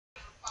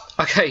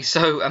Okay,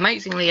 so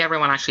amazingly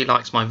everyone actually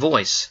likes my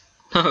voice.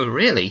 Oh,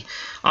 really?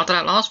 After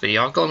that last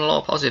video, I've gotten a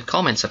lot of positive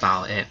comments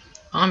about it.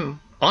 I'm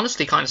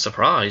honestly kind of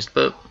surprised,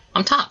 but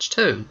I'm touched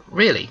too.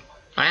 Really,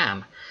 I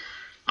am.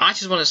 I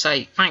just want to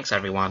say thanks,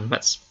 everyone.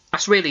 That's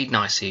really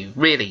nice of you.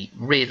 Really,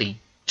 really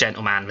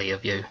gentlemanly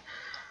of you.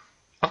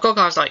 I've got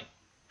guys like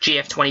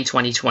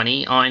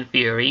GF202020, Iron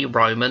Fury,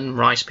 Roman,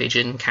 Rice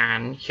Pigeon,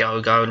 Can,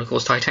 Hyogo, and of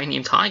course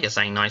Titanium Tiger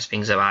saying nice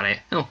things about it.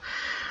 Oh,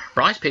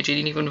 Rice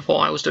Pigeon even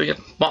thought I was doing a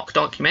mock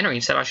documentary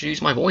and said I should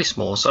use my voice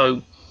more,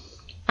 so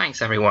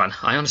thanks everyone.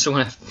 I honestly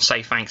want to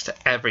say thanks to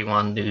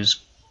everyone who's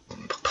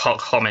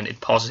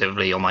commented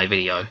positively on my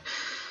video.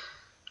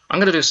 I'm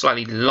going to do a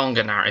slightly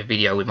longer narrative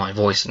video with my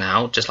voice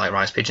now, just like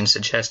Rice Pigeon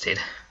suggested.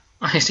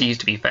 I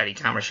used to be fairly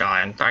camera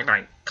shy, and in fact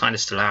I kind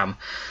of still am.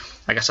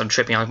 I guess I'm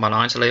tripping over my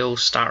lines a little,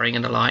 stuttering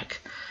and the like.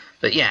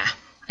 But yeah.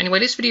 Anyway,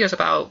 this video is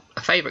about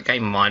a favourite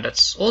game of mine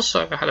that's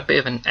also had a bit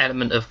of an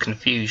element of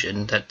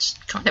confusion that's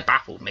kind of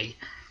baffled me.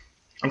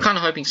 I'm kind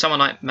of hoping someone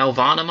like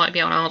Melvana might be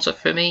able to answer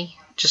for me,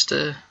 just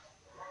to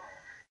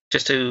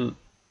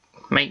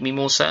make me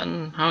more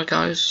certain how it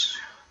goes.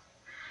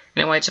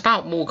 Anyway, it's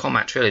about Mortal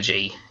Kombat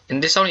Trilogy,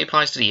 and this only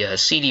applies to the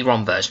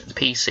CD-ROM version, the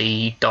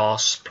PC,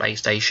 DOS,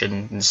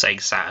 PlayStation, and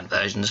Sega Saturn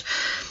versions,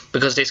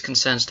 because this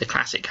concerns the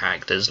classic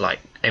characters like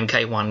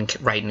MK1,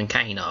 Raiden, and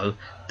Kano,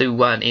 who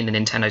weren't in the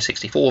Nintendo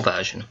 64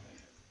 version.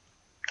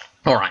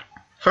 Alright,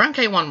 for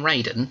MK1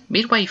 Raiden,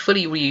 Midway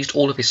fully reused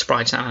all of his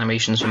sprites and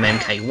animations from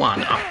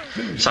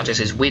MK1, such as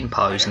his win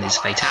pose and his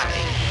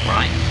fatality,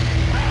 right?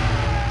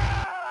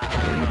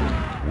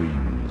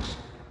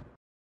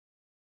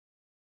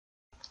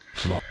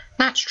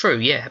 That's true,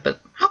 yeah, but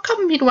how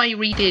come Midway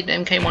redid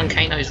MK1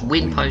 Kano's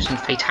win pose and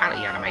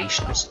fatality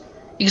animations?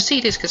 You can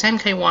see this because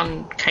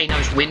MK1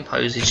 Kano's win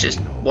pose is just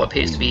what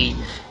appears to be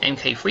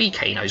MK3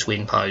 Kano's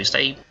win pose.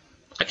 I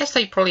guess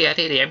they probably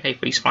added the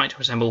MK3 sprite to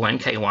resemble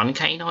MK1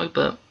 Kano,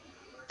 but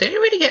did they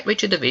really get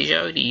Richard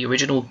DeVizio, the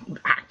original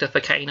actor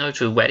for Kano,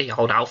 to wear the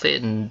old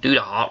outfit and do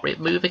the heart rip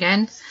move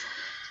again?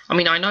 I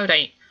mean, I know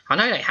they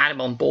had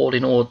him on board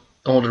in order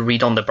to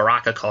redon the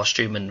Baraka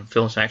costume and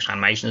film some extra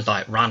animations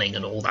like running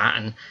and all that,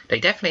 and they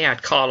definitely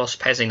had Carlos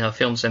Pezinger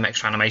film some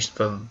extra animations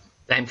for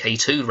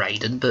MK2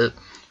 Raiden, but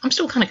I'm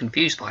still kind of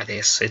confused by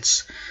this.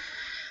 It's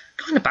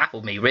kind of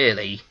baffled me,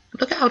 really.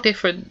 Look at how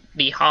different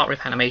the heart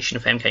rip animation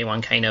of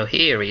MK1 Kano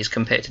here is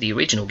compared to the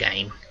original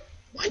game.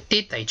 Why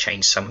did they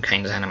change some of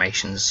Kano's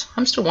animations?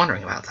 I'm still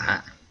wondering about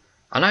that.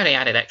 I know they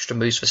added extra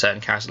moves for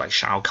certain characters like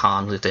Shao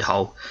Kahn with the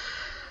whole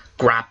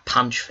grab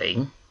punch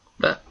thing,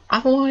 but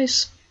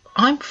otherwise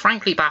I'm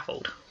frankly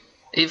baffled.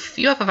 If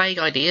you have a vague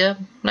idea,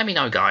 let me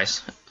know, guys.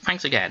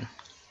 Thanks again.